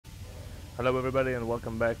Hello everybody and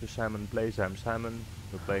welcome back to Simon Plays. I'm Simon.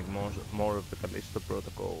 We're playing more of the Callisto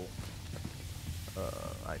protocol.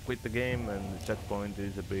 I quit the game and the checkpoint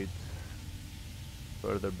is a bit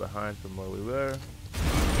further behind from where we were.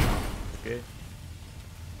 Okay.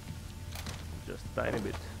 Just a tiny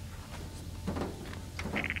bit.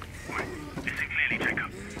 Right. Listen clearly,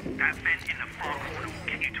 Jacob. That vent in the far corner will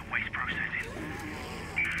get you to waste processing.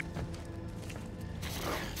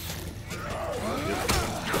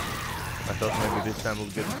 I thought maybe this time we'll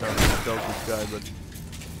get some to kill this guy, but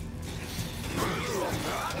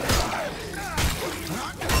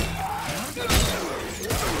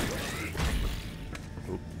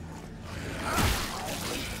oop.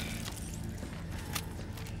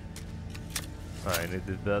 I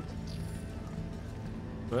needed that.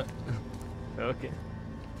 Okay.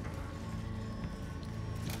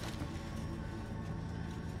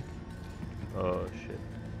 Oh shit.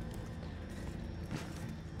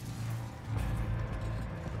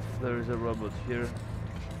 There is a robot here.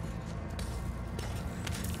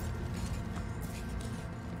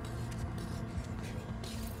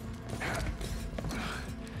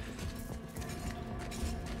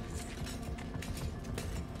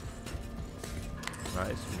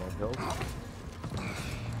 Nice, more health.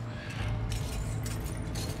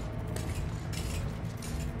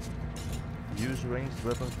 Use ranged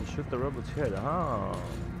weapons to shoot the robot's head. Ah,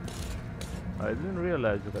 I didn't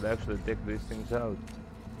realize you could actually take these things out.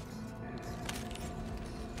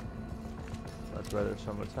 That's why there's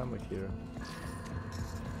so much ammo here.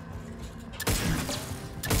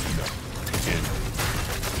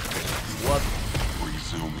 What?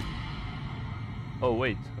 Resuming. Oh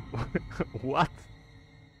wait. What?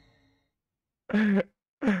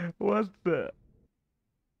 What the?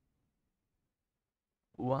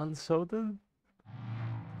 One soda?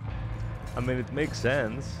 I mean, it makes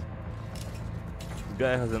sense. This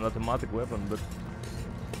guy has an automatic weapon, but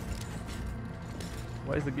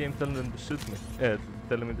why is the game telling them to shoot me?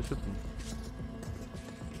 Telling me to shoot me.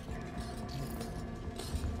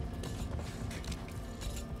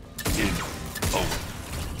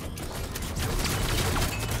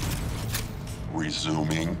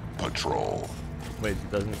 Resuming patrol. Wait, he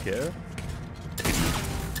doesn't care?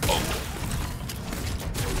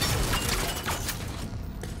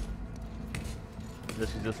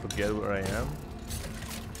 Does he just forget where I am?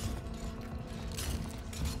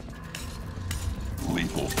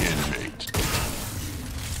 Lethal inmate.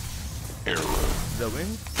 Error. The win?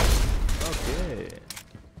 Okay.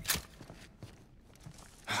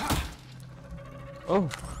 Oh,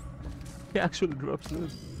 he actually drops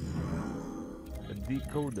loot. A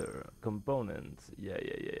decoder component. Yeah.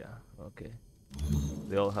 Okay.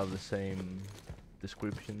 They all have the same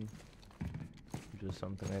description. Just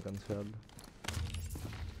something I can sell.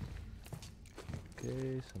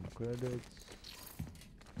 Okay, some credits.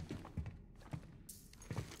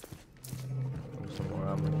 Some more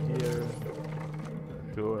ammo here.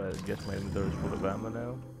 Sure, I guess my inventory is full of ammo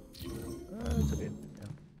now. It's okay. Yeah.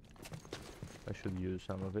 I should use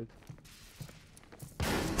some of it.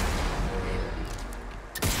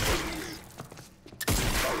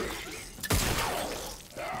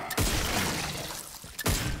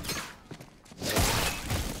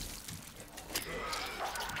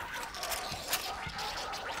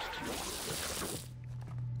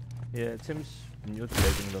 Yeah, it seems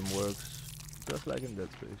mutilating them works just like in Dead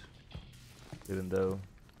Space, even though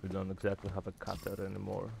we don't exactly have a cutter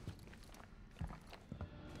anymore.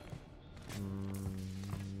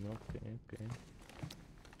 Okay.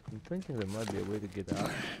 I'm thinking there might be a way to get out,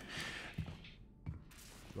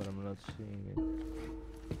 but I'm not seeing it.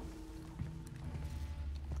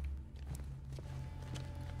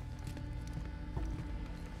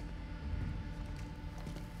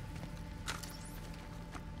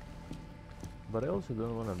 But I also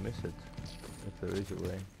don't want to miss it, if there is a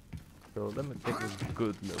way. So let me take a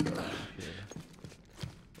good look around here.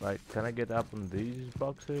 Like, can I get up on these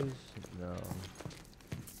boxes? No.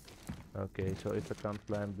 Okay, so if I can't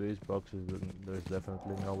climb these boxes, then there's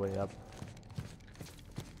definitely no way up.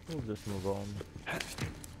 We'll just move on.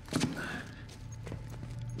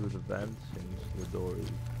 Through the vent, since the door is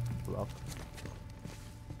blocked.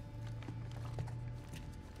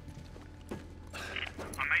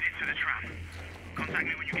 I made it to the tram. Contact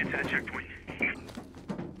me when you get to the checkpoint.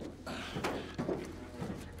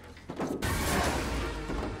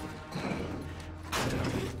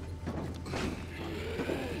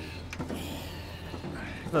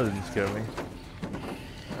 That didn't scare me.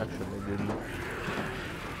 Actually, it didn't.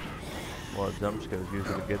 Well, jump scares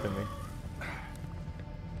usually get to me.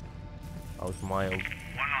 I was mild. One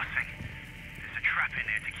last thing. There's a trap in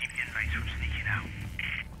there to keep the inmates from sneaking out.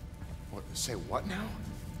 What the Say what now?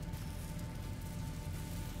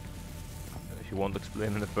 If you won't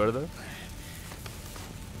explain any further.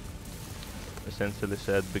 Essentially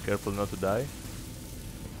said, be careful not to die.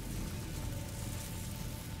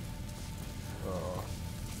 Oh.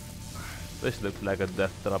 This looks like a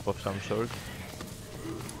death trap of some sort.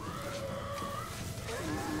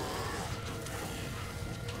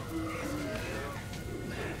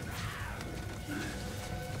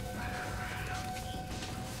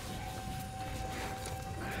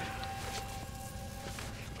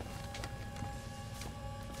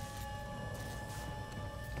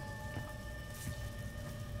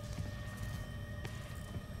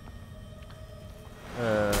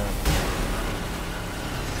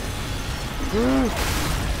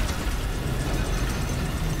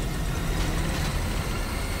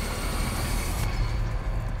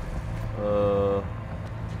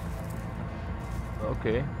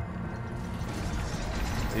 Okay.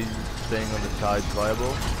 Is staying on the side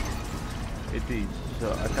viable? It is.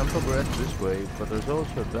 So I can progress this way, but there's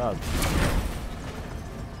also that,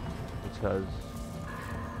 which has...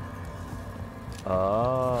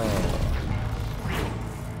 Ah.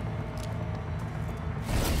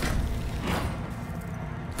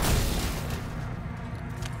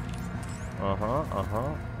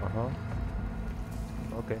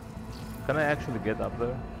 Okay. Can I actually get up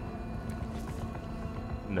there?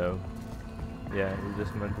 No. Yeah, we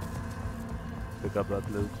just meant to pick up that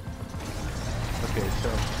loot. Okay, so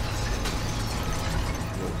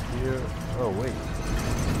go here. Oh wait.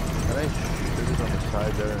 Can I shoot it on the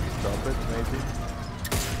side there and stop it maybe?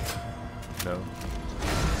 No.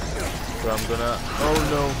 So I'm gonna... Oh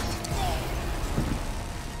no!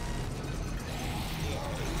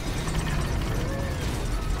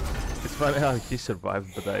 It's funny how he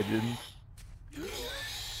survived but I didn't.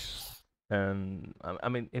 And I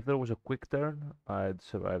mean, if there was a quick turn, I'd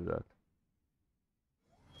survive that.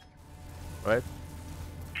 Right?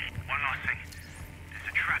 One last thing. There's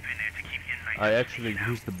a trap in there to keep the inmates. I actually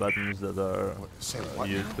use the buttons that are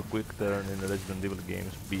used now? to quick turn in the Resident Evil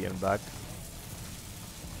games, B and back.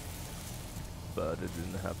 But it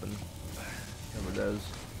didn't happen. Never does.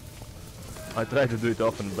 I try to do it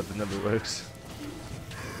often, but it never works.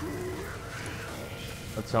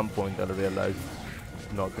 At some point I'll realize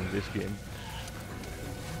it's not in this game.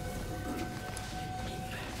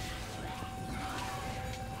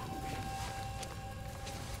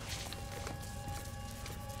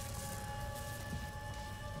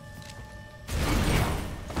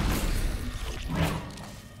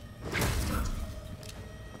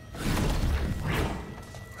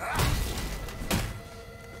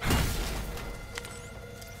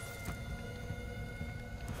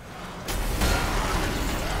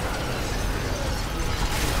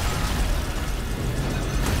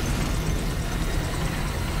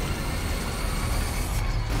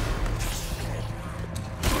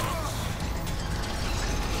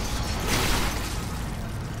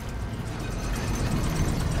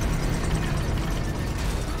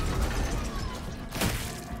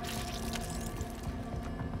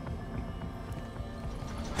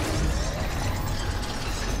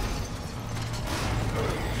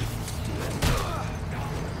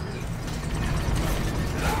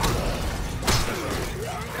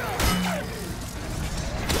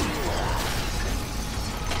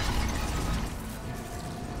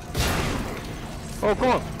 Oh, come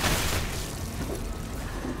on!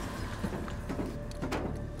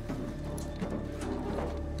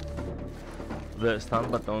 The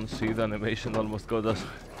stun but don't see the animation almost got us.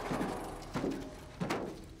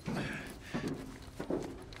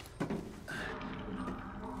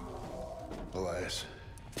 Elias,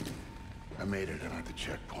 I made it. I'm at the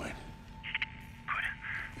checkpoint. Good.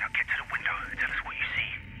 Now get to the window and tell us what you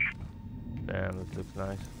see. Damn, that looks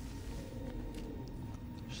nice.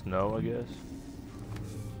 Snow, I guess.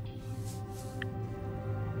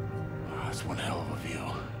 Oh, that's one hell of a view.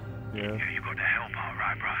 Yeah. Yeah, you got the hell part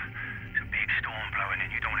right, bro. It's a big storm blowing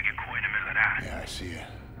and you don't want to get caught in the middle of that. Yeah, I see it.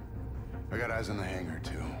 I got eyes on the hangar,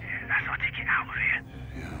 too. Yeah, that's our ticket out of here.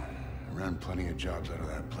 Yeah, I ran plenty of jobs out of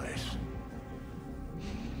that place.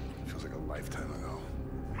 Feels like a lifetime ago.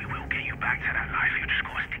 We will get you back to that life. You just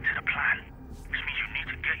gotta stick to the plan. Which means you need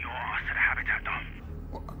to get your ass to the habitat dome.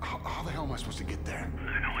 Well, how the hell am I supposed to get there?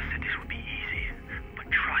 I know I said this would be easy, but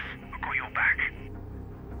trust, I got your back.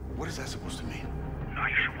 What is that supposed to mean? I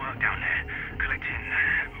used to work down there, collecting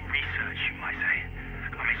research, you might say.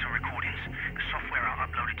 I made some recordings. The software I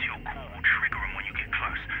uploaded to your core will trigger them when you get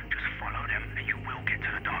close. Just follow them and you will get to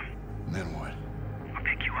the dome. And then what? I'll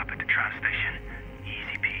pick you up at the tram station.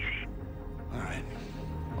 Easy peasy. Alright.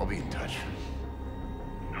 I'll be in touch.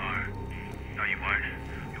 No, you won't.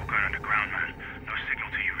 You're going underground, man.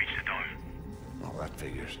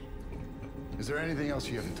 figures. Is there anything else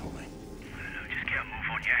you haven't told me? Just get a move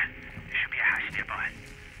on, yeah? There should be a hash nearby.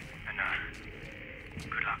 And,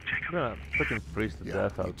 good luck, Jacob. I'm gonna freaking freeze to Yeah,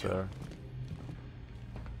 death me out too. there.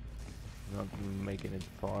 Not making it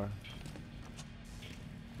far.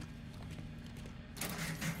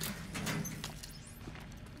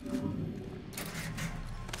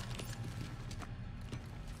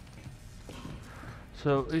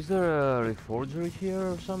 So, is there a reforgery here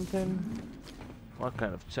or something? What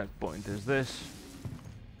kind of checkpoint is this?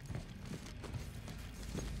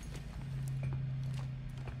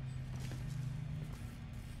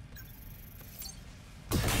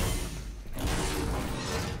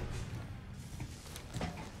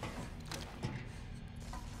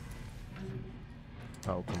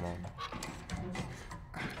 Oh, come on.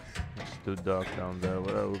 It's too dark down there.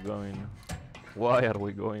 Where are we going? Why are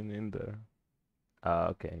we going in there? Ah,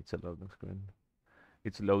 okay, it's a loading screen.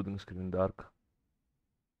 It's loading screen dark.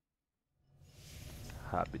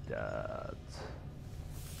 Habitat.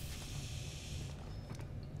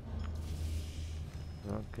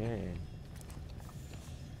 Okay.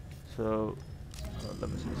 So, let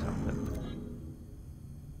me see something.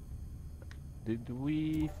 Did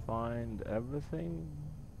we find everything?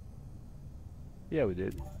 Yeah, we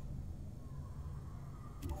did.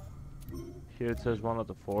 Here it says 1 out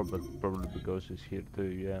of 4, but probably because it's here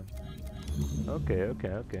too, yeah. Okay.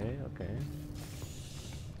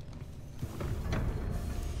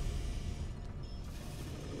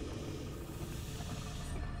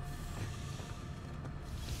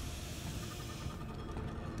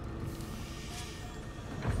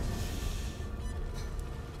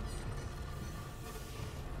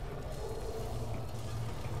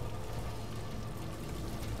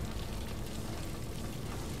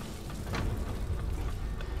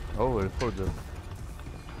 Oh, we're further.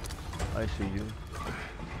 I see you.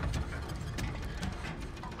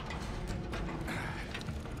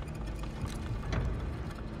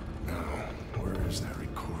 Where is that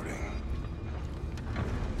recording?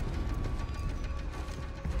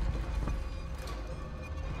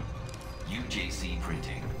 UJC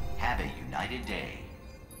Printing. Have a united day.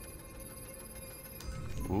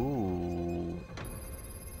 Ooh.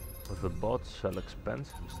 But the bots sell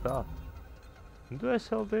expensive stuff. Do I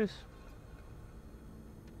sell this?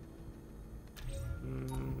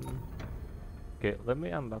 Okay, let me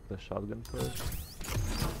unlock the shotgun first.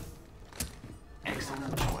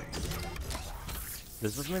 Excellent choice.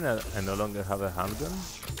 Does this mean I no longer have a handgun?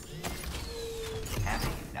 Have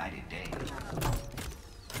a united day.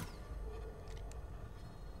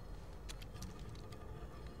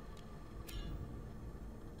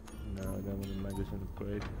 No, I don't want a magazine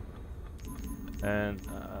upgrade. And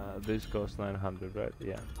this costs 900, right?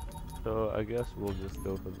 Yeah. So I guess we'll just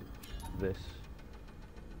go for this.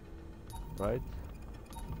 Right?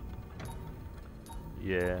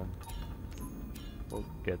 Yeah. We'll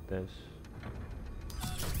get this.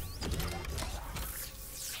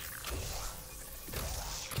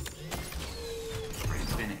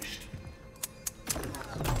 Finished.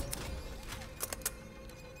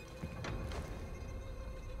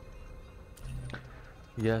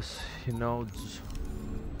 Yes, he nods.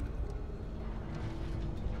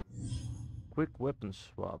 Quick weapon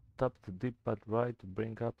swap. Tap the D-pad right to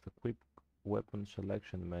bring up the quick weapon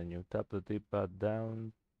selection menu. Tap the D-pad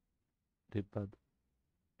down.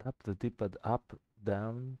 Tap the D-pad up,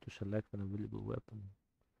 down to select an available weapon.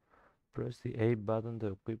 Press the A button to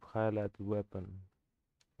equip highlighted weapon.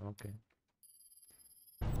 Okay.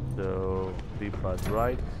 So D-pad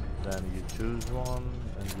right, then you choose one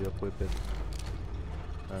and you equip it.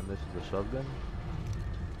 And this is the shotgun.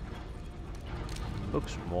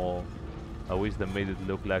 Looks small. I wish they made it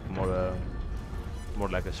look like more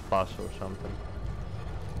like a SPAS or something.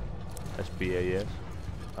 SPAS.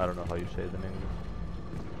 I don't know how you say it in English.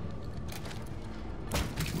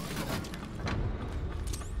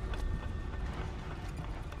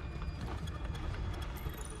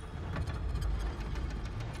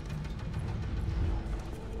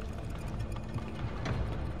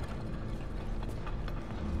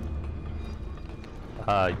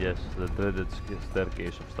 Ah, yes, the dreaded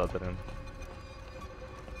staircase of stuttering.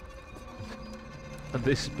 And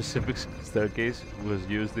this specific staircase was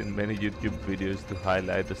used in many YouTube videos to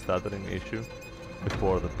highlight the stuttering issue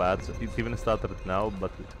before the patch. It even stuttered now,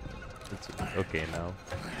 but it's okay now.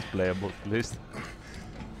 It's playable at least.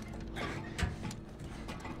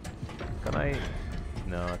 Can I?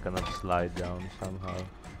 No, I cannot slide down somehow.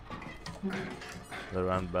 The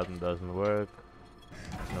run button doesn't work.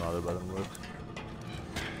 No other button works.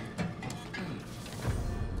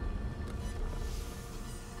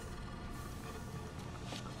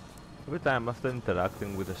 Every time after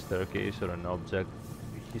interacting with a staircase or an object,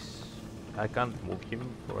 I can't move him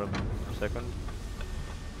for a second.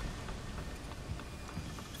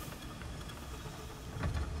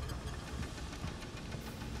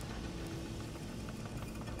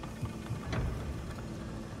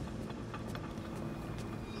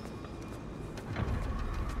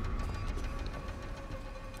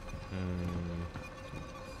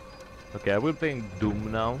 Okay, I will play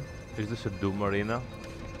Doom now. Is this a Doom arena?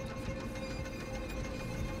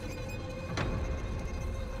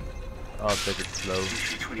 I'll take it slow.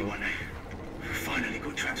 21A. Finally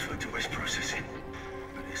got transferred to West Processing.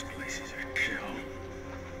 But this place is a shithole.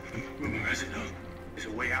 Rumor has it though, there's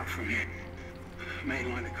a way out from here.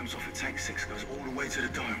 Main line that comes off of Tank 6 goes all the way to the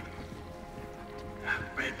dome. That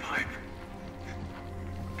red pipe.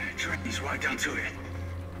 That train is right down to it.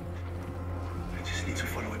 I just need to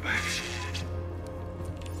follow it back.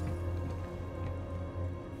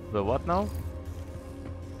 The what now?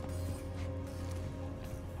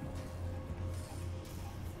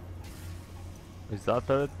 Is that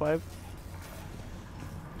a red pipe?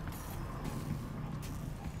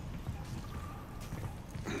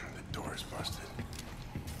 The door's busted.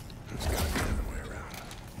 There's gotta be another way around.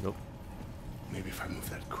 Nope. Maybe if I move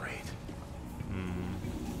that crate.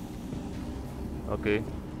 Okay.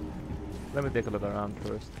 Let me take a look around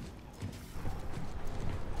first.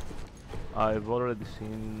 I've already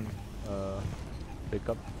seen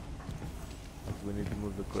pickup. We need to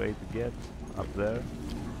move the crate to get up there.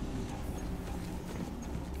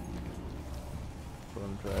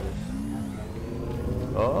 Front riders.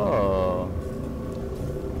 Oh!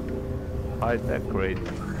 High-tech crate.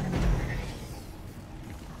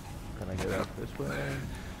 Can I get up this way?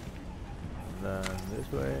 And then this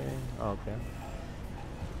way? Oh, okay.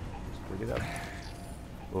 Let's pick it up.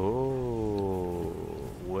 Oh,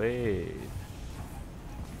 wait.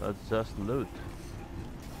 That's just loot.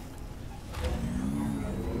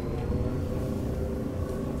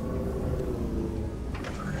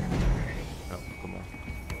 Oh, come on.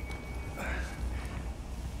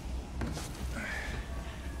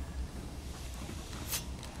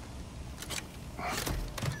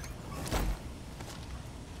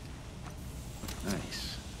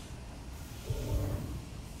 Nice.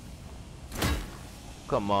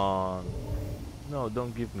 Come on. No,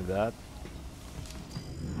 don't give me that.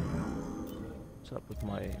 What's up with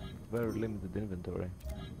my very limited inventory?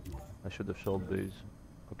 I should have sold these.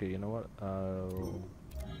 Okay, you know what?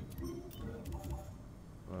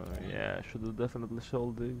 Yeah, I should have definitely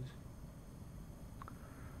sold these.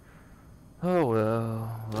 Oh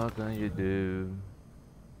well, what can you do?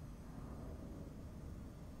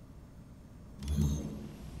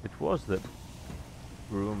 It was the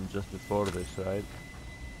room just before this, right?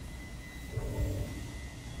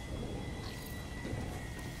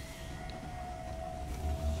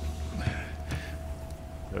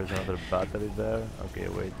 There's another battery there. Okay,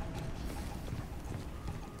 wait.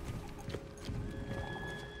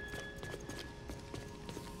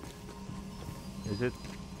 Is it?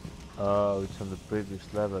 Oh, it's on the previous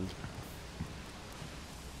level.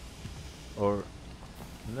 Or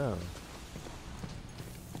no.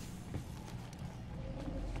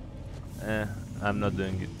 I'm not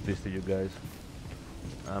doing this to you guys.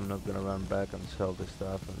 I'm not gonna run back and sell this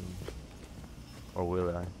stuff, or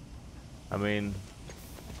will I? I mean,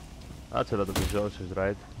 that's a lot of resources,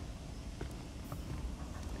 right?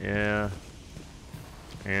 Yeah.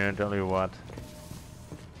 Yeah, tell you what.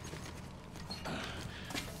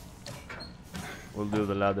 We'll do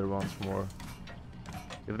the ladder once more.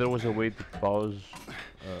 If there was a way to pause,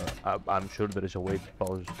 I'm sure there is a way to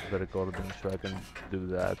pause the recording so I can do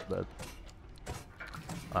that, but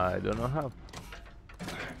I don't know how.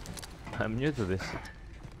 I'm new to this.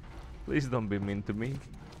 Please don't be mean to me.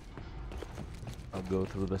 I'll go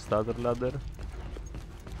through the starter ladder.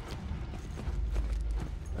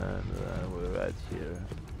 And we're right here.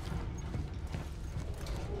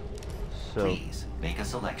 So Please make a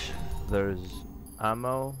selection. there's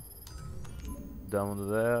ammo down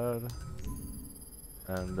there.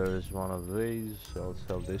 And there's one of these, so I'll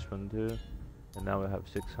sell this one too. And now we have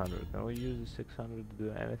 600. Can we use the 600 to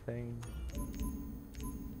do anything?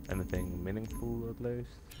 Anything meaningful at least?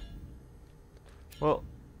 Well,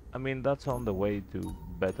 I mean that's on the way to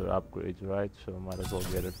better upgrades, right? So might as well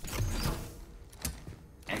get it.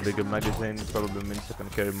 Bigger magazine probably means I can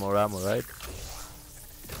carry more ammo, right?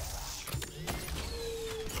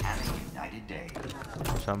 Have a united day.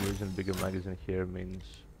 For some reason bigger magazine here means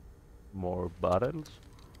more barrels.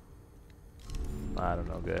 I don't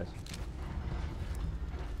know, guys.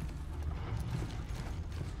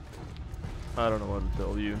 I don't know what to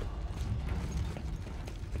tell you.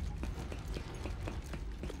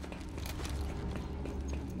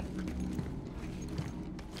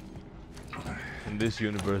 In this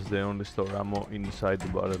universe, they only store ammo inside the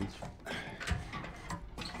barrels.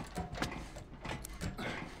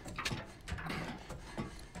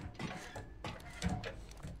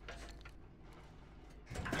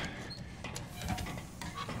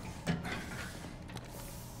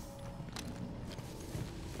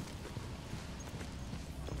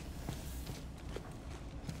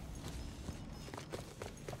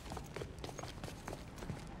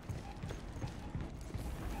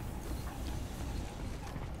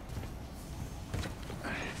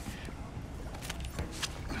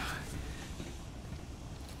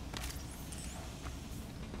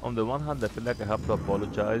 On the one hand, I feel like I have to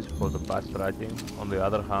apologize for the fast tracking. On the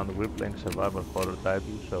other hand, we're playing survival horror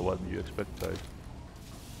titles, so what do you expect, guys?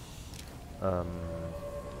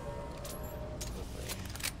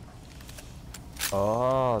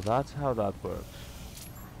 Oh, that's how that works.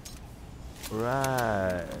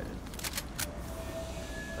 Right.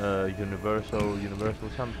 Universal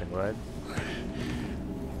something, right?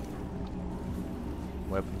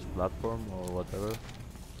 Weapons platform or whatever.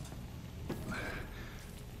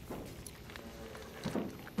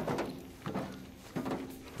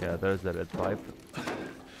 Yeah, there's the red pipe.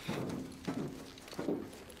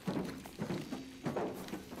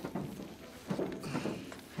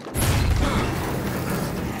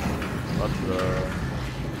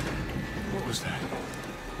 What was that?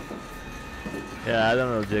 Yeah, I don't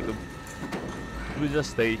know, Jacob. We just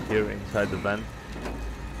stay here inside the vent.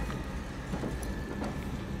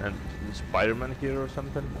 And is Spider-Man here or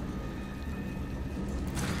something?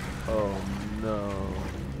 Oh no.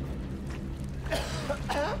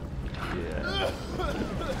 Yeah.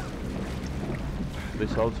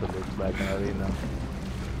 This also looks like an arena.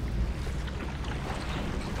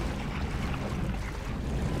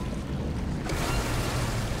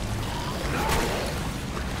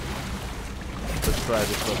 Let's try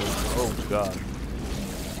this one. Oh god.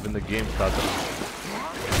 When the game started.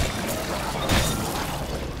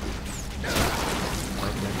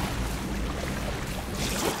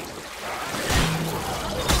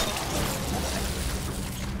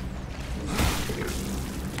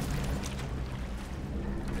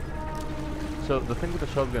 So the thing with the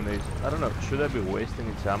shotgun is, I don't know, should I be wasting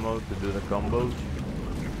its ammo to do the combos?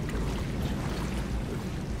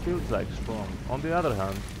 It feels like strong. On the other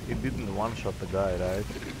hand, it didn't one-shot the guy, right?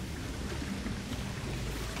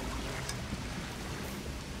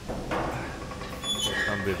 So it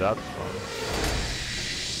can't be that strong.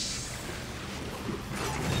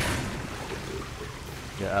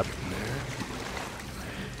 Yeah, absolutely.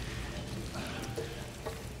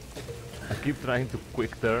 I keep trying to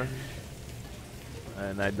quick turn.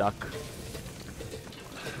 And I duck.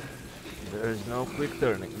 There's no quick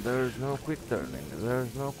turning. There's no quick turning.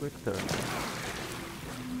 There's no quick turning.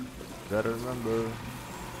 Gotta remember.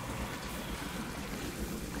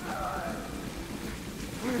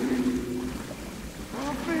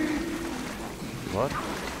 What?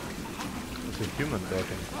 It's a human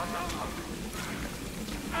talking.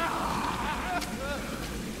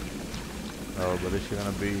 Oh, but is she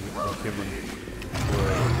gonna be a human?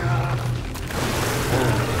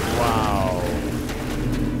 Wow.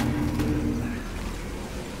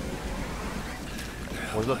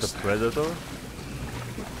 Was that the Predator?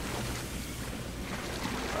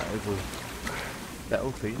 It was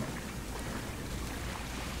stealthy.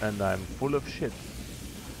 And I'm full of shit.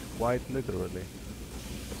 Quite literally.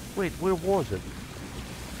 Wait, where was it?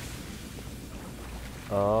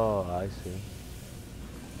 Oh, I see.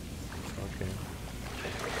 Okay.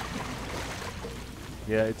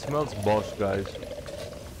 Yeah, it smells boss, guys.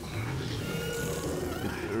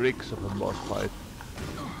 It reeks of a boss fight.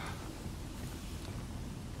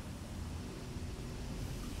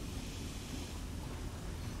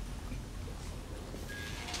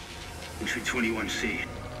 Entry 21C.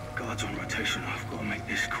 Guards on rotation. I've got to make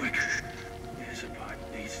this quick. There's a pipe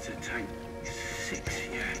leads to tank 6,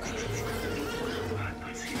 yeah. I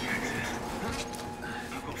don't see the access.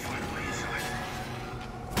 I've got to find a way inside.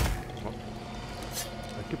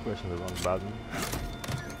 I keep pressing the wrong button.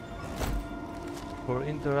 For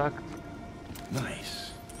interact.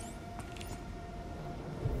 Nice.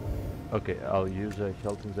 Okay, I'll use a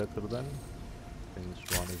health injector then.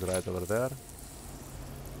 Since one is right over there.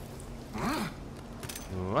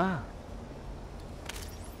 Ah.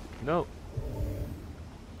 No.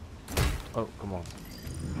 Oh, come on.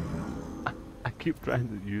 I keep trying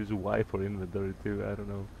to use Y for inventory too. I don't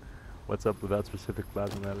know what's up with that specific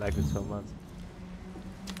plasma. I like it so much.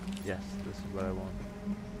 Yes, this is what I want.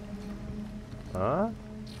 Huh?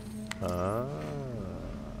 Ah.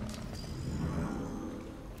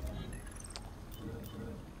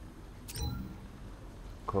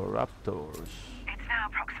 Corruptors.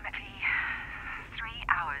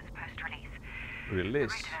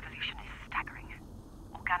 Release. The rate of evolution is staggering.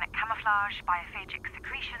 Organic camouflage, biophagic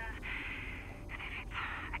secretions, as if it's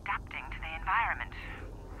adapting to the environment.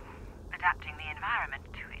 Adapting the environment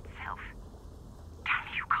to itself. Damn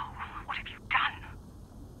you, Cole. What have you done?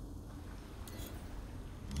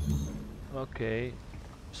 Okay,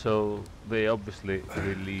 so they obviously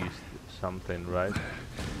released something, right?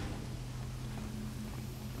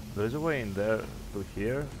 There's a way in there to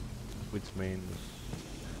here, which means...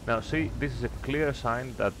 Now see, this is a clear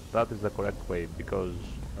sign that that is the correct way, because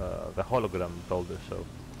the hologram told us so.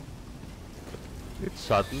 It's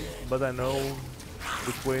subtle, but I know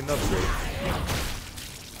which way not to go.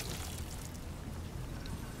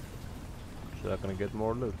 So I can get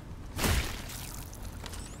more loot.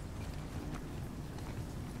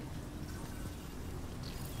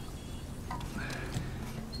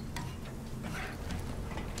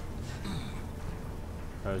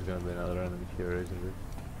 There's gonna be another enemy here, isn't it?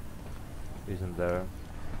 Isn't there?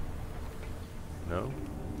 No?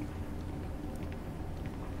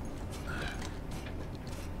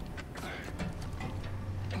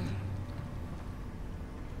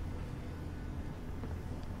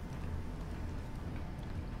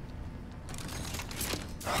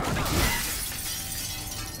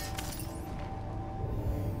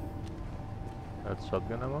 That's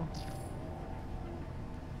shotgun ammo?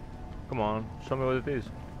 Come on, show me what it is.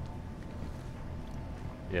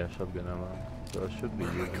 Yeah, shotgun ammo. So I should be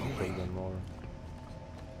using shotgun more.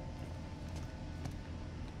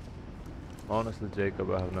 Honestly,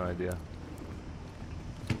 Jacob, I have no idea.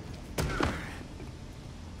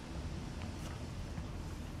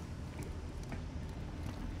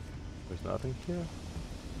 There's nothing here?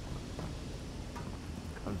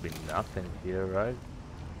 Can't be nothing here, right?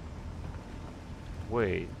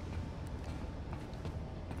 Wait.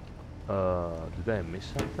 Did I miss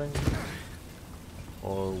something?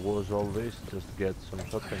 Or was all this just to get some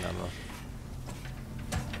shotgun ammo?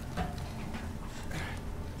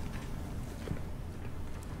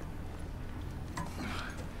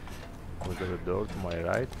 Was there a door to my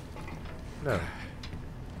right? No.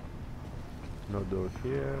 No door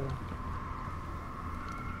here.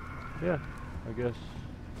 Yeah, I guess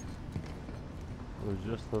it was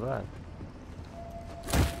just for that.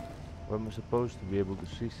 Or am I supposed to be able to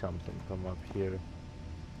see something from up here?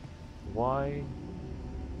 Why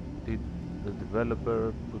did the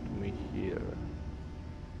developer put me here?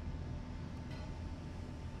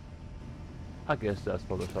 I guess that's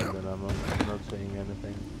for the shotgun ammo. I'm not saying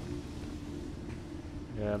anything.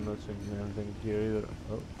 Yeah, I'm not seeing anything here either.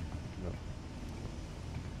 Oh, no.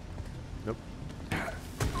 Nope.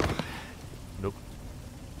 Nope.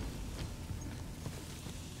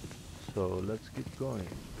 So let's keep going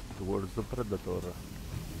towards the predator.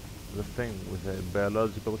 The thing with a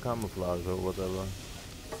biological camouflage or whatever.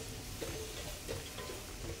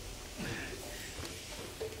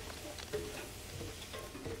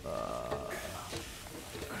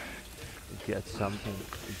 Get something.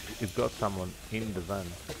 It got someone in the van.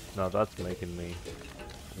 Now that's making me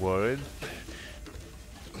worried.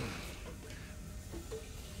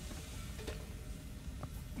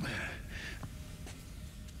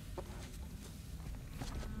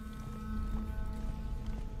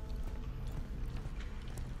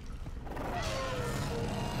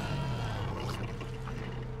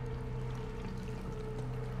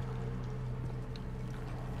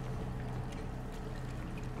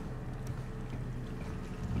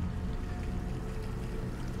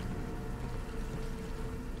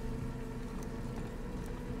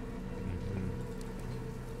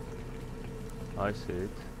 I see it.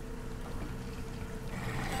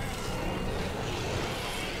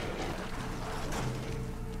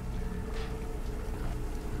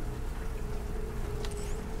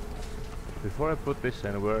 Before I put this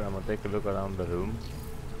anywhere, I'm gonna take a look around the room,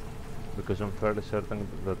 because I'm fairly certain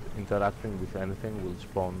that interacting with anything will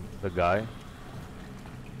spawn the guy.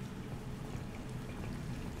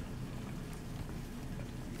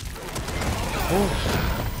 Oh!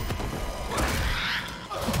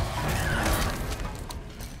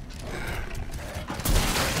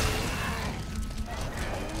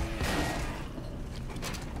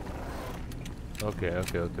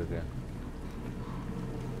 Okay.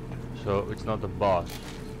 So it's not the boss.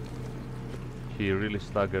 He really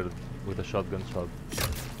staggered with a shotgun shot.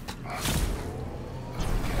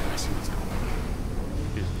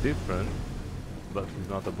 He's different, but he's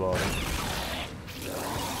not a boss.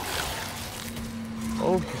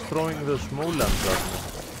 Oh, he's throwing the small lamps at me.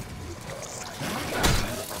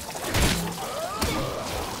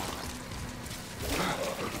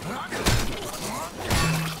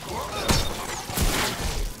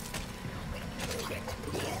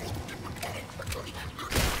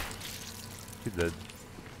 He did.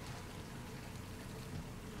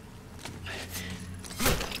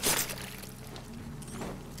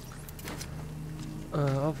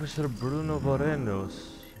 Officer Bruno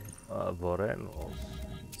Vorenos. Vorenos.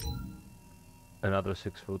 Another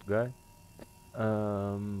 6-foot guy.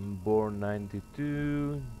 Born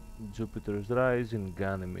 92. Jupiter's Rise in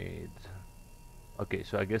Ganymede. Okay,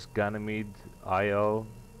 so I guess Ganymede, Io,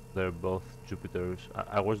 they're both Jupiters.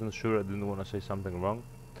 I wasn't sure, I didn't want to say something wrong,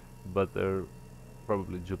 but they're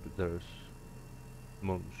probably Jupiter's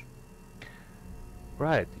moons.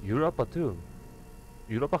 Right, Europa too.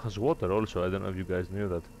 Europa has water also, I don't know if you guys knew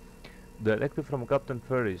that. Directive from Captain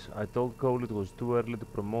Ferris. I told Cole it was too early to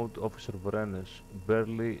promote Officer Vorenes.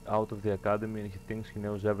 Barely out of the academy and he thinks he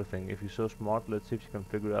knows everything. If he's so smart, let's see if he can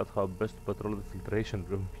figure out how best to patrol the filtration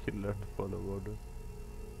room. He'll learn to follow orders.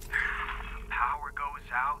 Power goes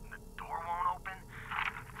out and the door won't open?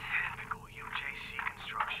 Typical UJC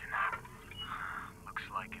construction. Looks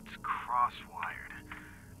like it's cross-wired.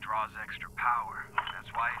 Draws extra power.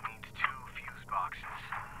 That's why it needs 2 fuse boxes.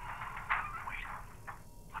 Wait,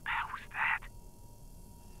 what the hell was that?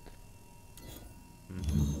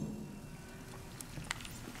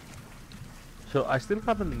 So I still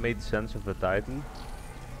haven't made sense of the title.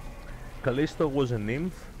 Callisto was a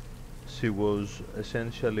nymph. She was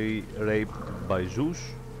essentially raped by Zeus.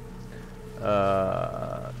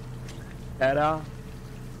 Hera,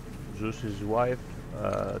 Zeus's wife,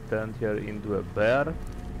 turned her into a bear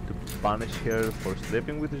to punish her for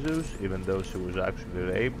sleeping with Zeus, even though she was actually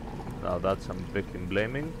raped. Now that's some victim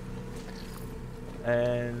blaming.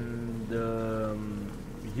 And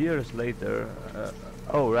years later,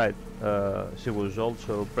 oh right, she was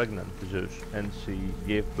also pregnant to Zeus, and she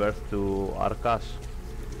gave birth to Arcas.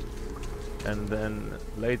 And then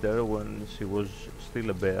later, when she was still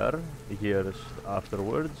a bear, years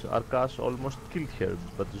afterwards, Arcas almost killed her,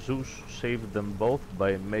 but Zeus saved them both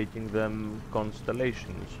by making them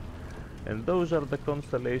constellations. And those are the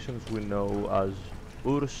constellations we know as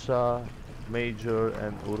Ursa Major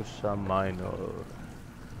and Ursa Minor.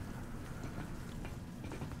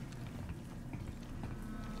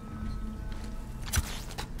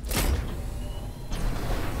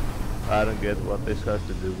 I don't get what this has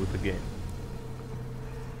to do with the game.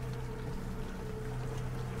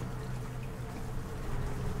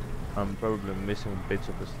 I'm probably missing bits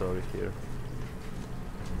of the story here.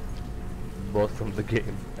 Both from the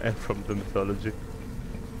game and from the mythology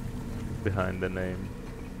behind the name.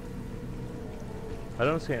 I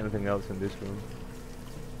don't see anything else in this room.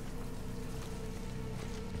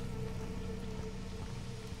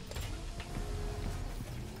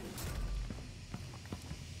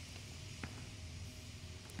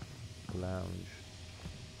 Lounge.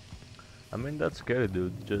 I mean, that's scary,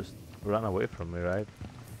 dude. Just run away from me, right?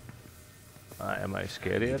 Am I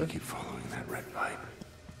scarier Keep following that red pipe.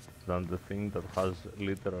 than the thing that has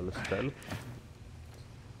literal stealth?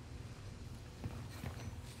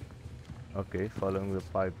 Okay, following the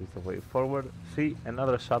pipe is the way forward. See,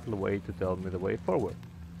 another subtle way to tell me the way forward.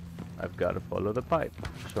 I've got to follow the pipe,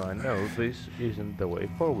 so I know this isn't the way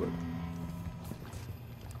forward.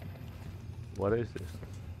 What is this?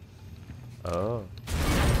 Oh,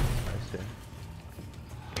 I see.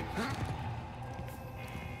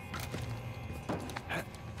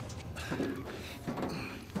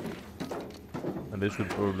 And this would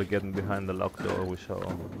probably get me behind the locked door we saw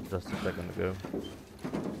just a second ago.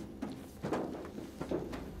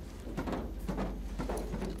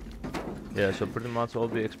 Yeah, so pretty much all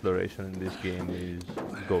the exploration in this game is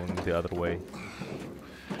going the other way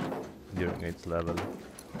during its level.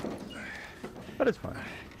 But it's fine.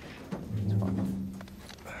 It's fine.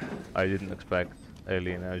 I didn't expect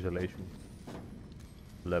alien isolation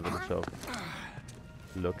levels of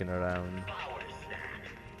looking around.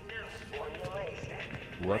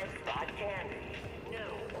 What?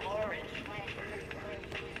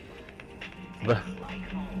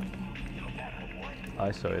 I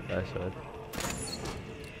saw it, I saw it.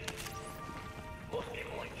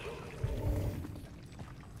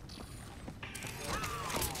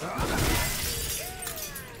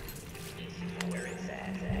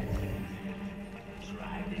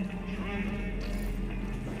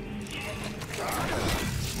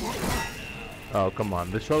 Oh, come on,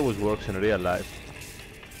 this always works in real life.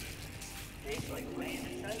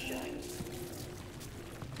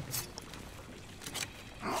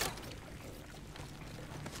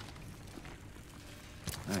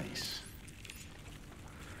 Nice.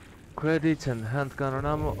 Credits and handgun and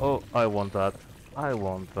ammo. Oh, I want that. I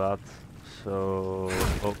want that. So,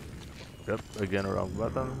 oh, yep, again wrong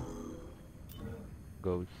button.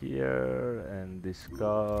 Go here and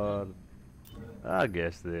discard I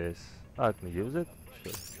guess this. I can use it?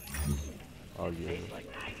 Sure. I'll use it.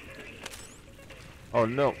 Oh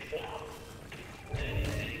no!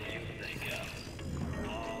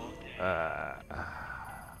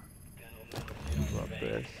 Drop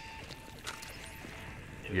this.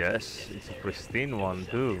 Yes, it's a pristine one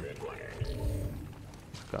too.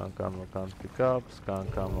 Scan camo can't pick up, scan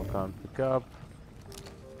camo can't pick up.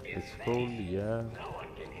 It's full, yeah.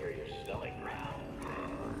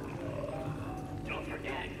 Don't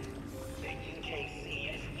forget, the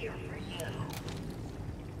UJC is here for you.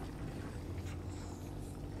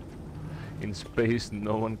 In space,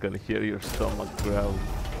 no one can hear your stomach growl.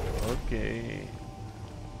 Okay.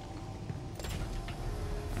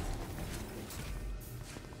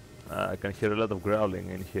 I can hear a lot of growling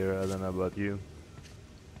in here, I don't know about you.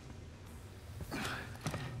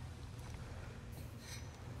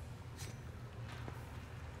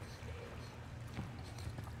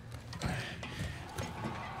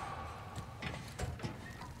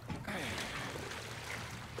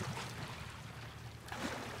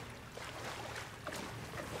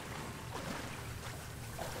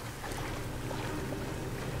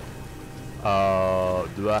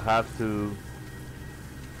 Do I have to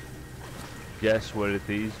guess where it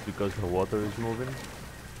is because the water is moving?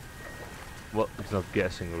 Well, it's not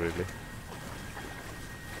guessing really.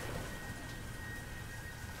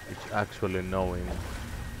 It's actually knowing.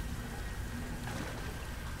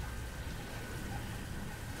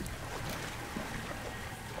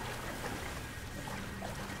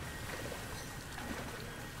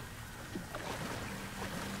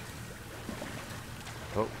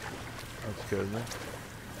 Oh, that scared me.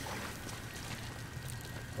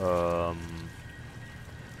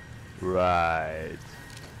 Right.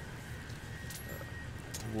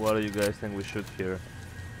 What do you guys think we should here?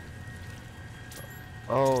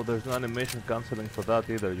 Oh, there's no animation cancelling for that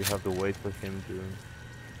either. You have to wait for him to...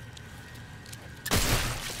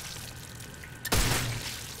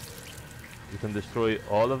 You can destroy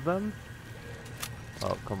all of them?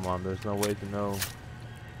 Oh, come on, there's no way to know,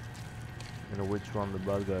 you know, which one the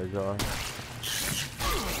bad guys are.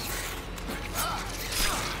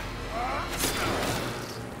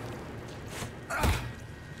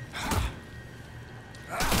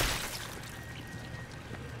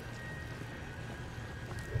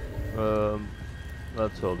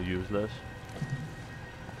 That's all useless.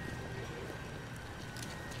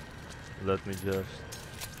 Let me just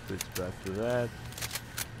switch back to that.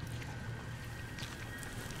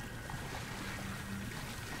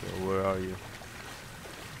 So where are you?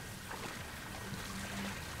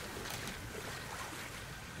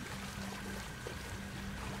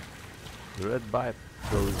 The red pipe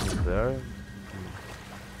goes in there.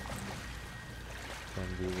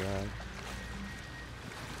 Can't do that.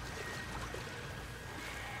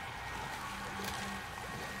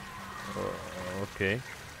 Okay.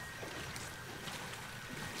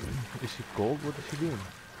 Is he cold? What is he doing?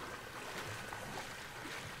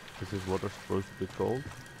 Is this water supposed to be cold?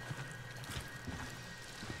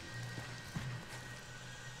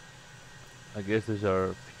 I guess these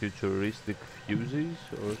are futuristic fuses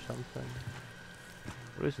or something.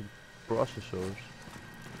 Or is it processors?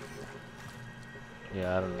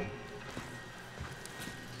 Yeah, I don't know.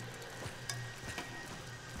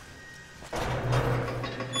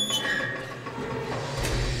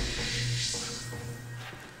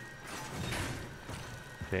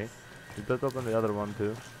 Okay, did that open the other one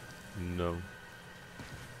too? No.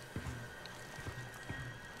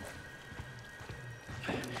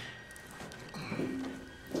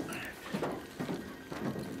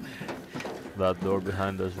 That door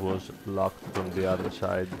behind us was locked from the other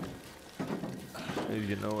side, if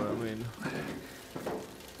you know what I mean.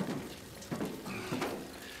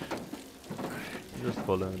 Just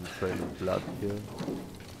following the trail of blood here.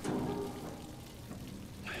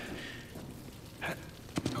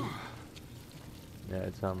 Yeah,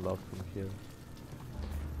 it's unlocked from here.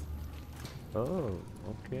 Oh,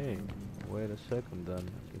 okay. Wait a second then.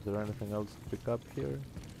 Is there anything else to pick up here?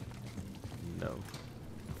 No.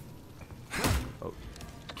 Oh.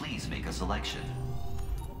 Please make a selection.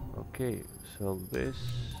 Okay, sell this,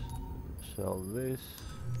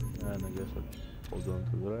 and I guess I'll hold on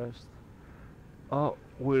to the rest. Oh,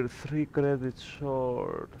 we're 3 credits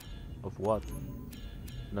short. Of what?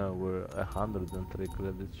 No, we're 103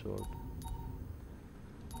 credits short.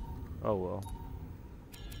 Oh well.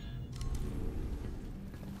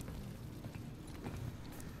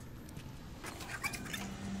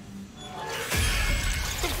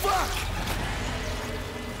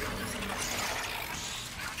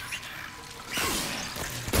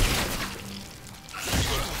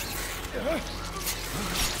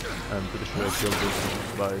 I'm pretty sure it's kill this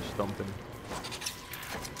by stomping.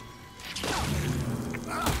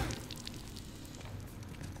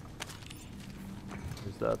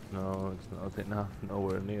 Is that? No, it's not enough.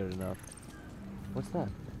 Nowhere near enough. What's that?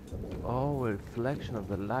 Oh, a reflection of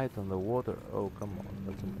the light on the water. Oh, come on,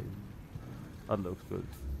 that's amazing. That looks good.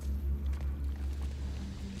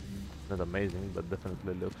 Not amazing, but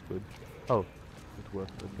definitely looks good. Oh, it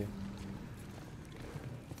worked, okay.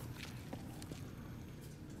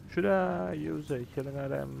 Should I use a healing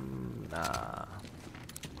item? Nah.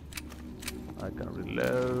 I can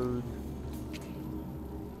reload.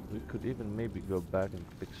 We could even maybe go back and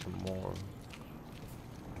pick some more.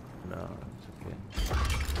 No, it's okay.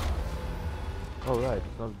 Oh right,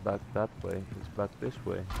 it's not back that way, it's back this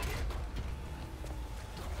way. And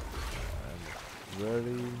it's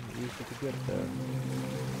very easy to get there.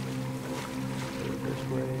 Go this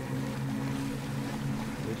way.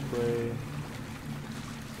 This way.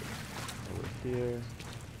 Over here.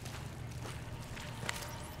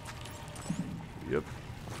 Yep.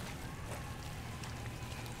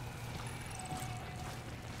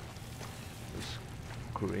 The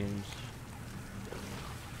screams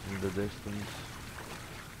in the distance,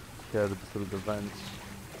 heard through the vents.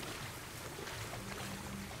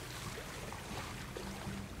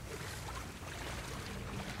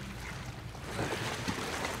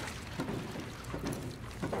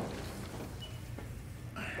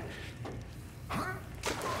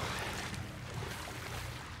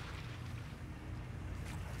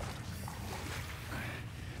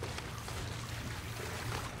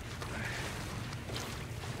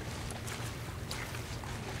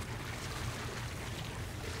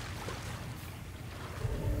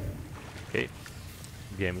 Okay,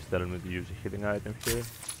 game is telling me to use a healing item here.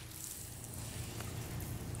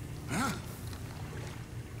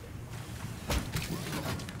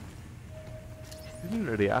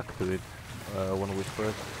 Didn't react to it when we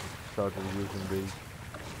first started using these,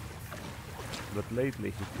 but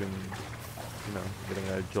lately he's been, you know, getting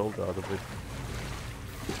a jolt out of it.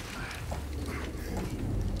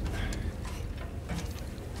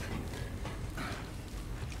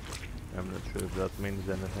 I'm not sure if that means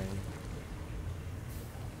anything.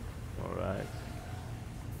 Alright.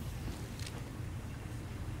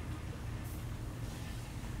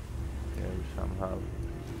 Yeah, we somehow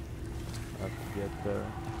have to get there.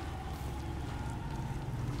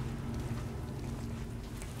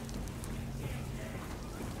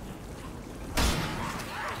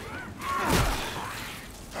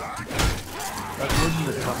 That wasn't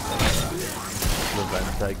the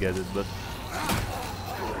vent, I get it, but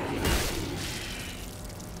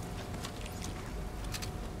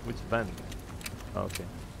which vent? Oh, okay.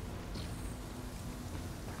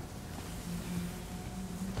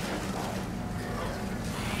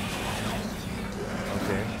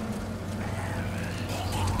 Okay.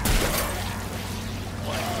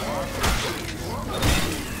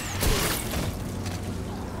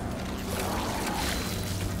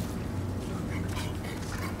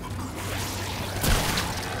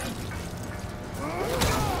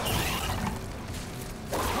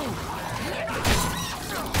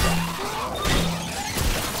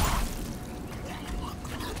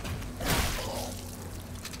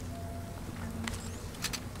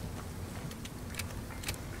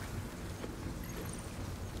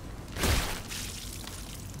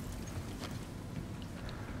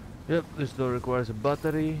 Yep, this door requires a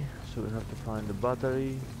battery, so we have to find the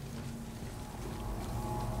battery.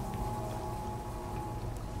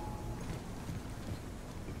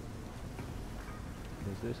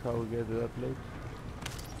 Is this how we get to that place?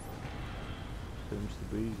 Seems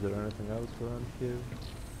to be. Is there anything else around here?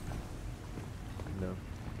 No.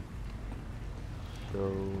 So...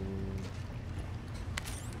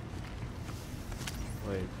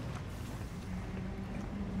 wait.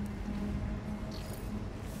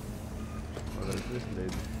 What does this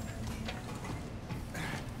lead?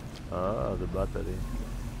 Ah, the battery.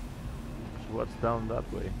 So what's down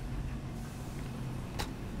that way?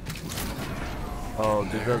 Oh,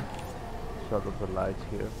 did that shut off the lights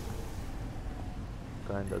here?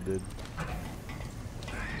 Kinda did.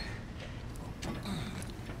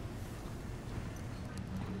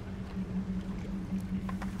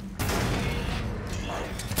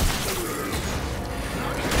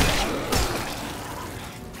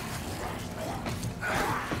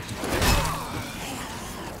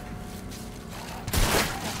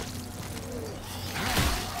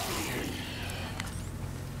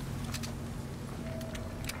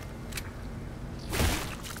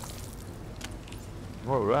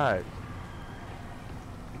 Alright.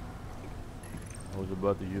 I was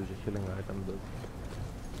about to use a healing item, but...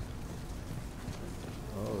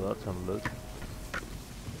 oh, that's some loot.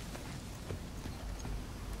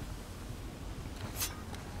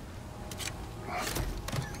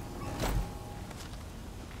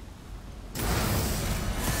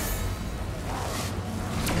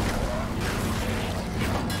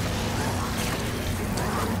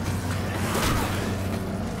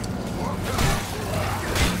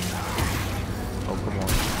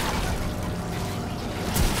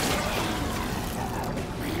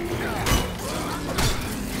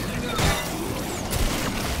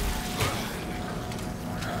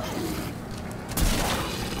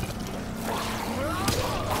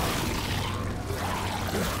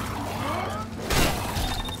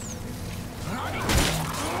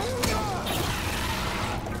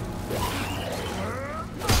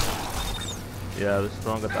 Yeah, the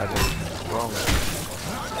strong attack is strong.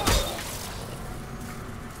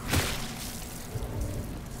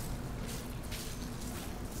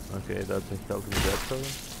 Okay, that's a health injector.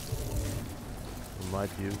 We might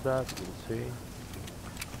use that, we'll see.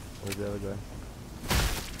 Where's the other guy?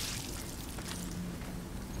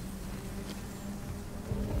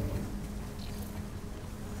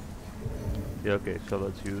 Yeah, okay, so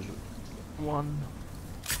let's use one.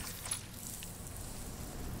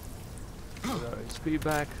 Get our HP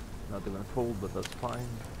back. Not even full, but that's fine.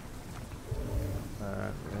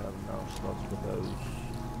 And we have no slots for those.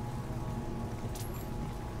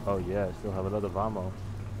 Oh yeah, I still have a lot of ammo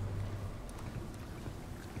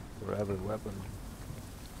for every weapon.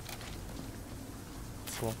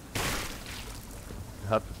 Cool. You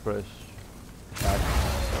have to press X.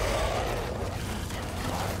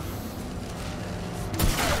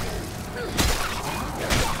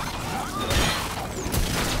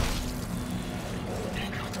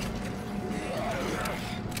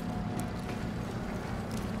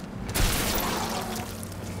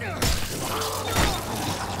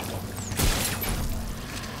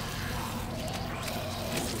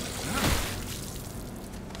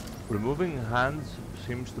 Removing hands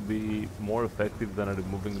seems to be more effective than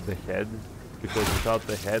removing the head, because without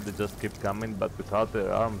the head they just keep coming, but without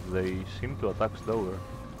their arms they seem to attack slower,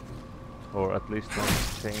 or at least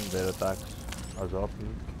don't chain their attacks as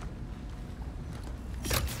often.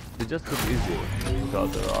 They just look easier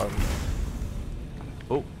without their arms.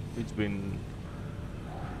 Oh, it's been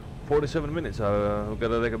 47 minutes. I've got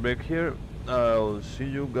to take a break here. I'll see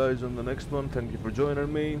you guys on the next one. Thank you for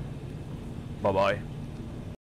joining me. Bye bye.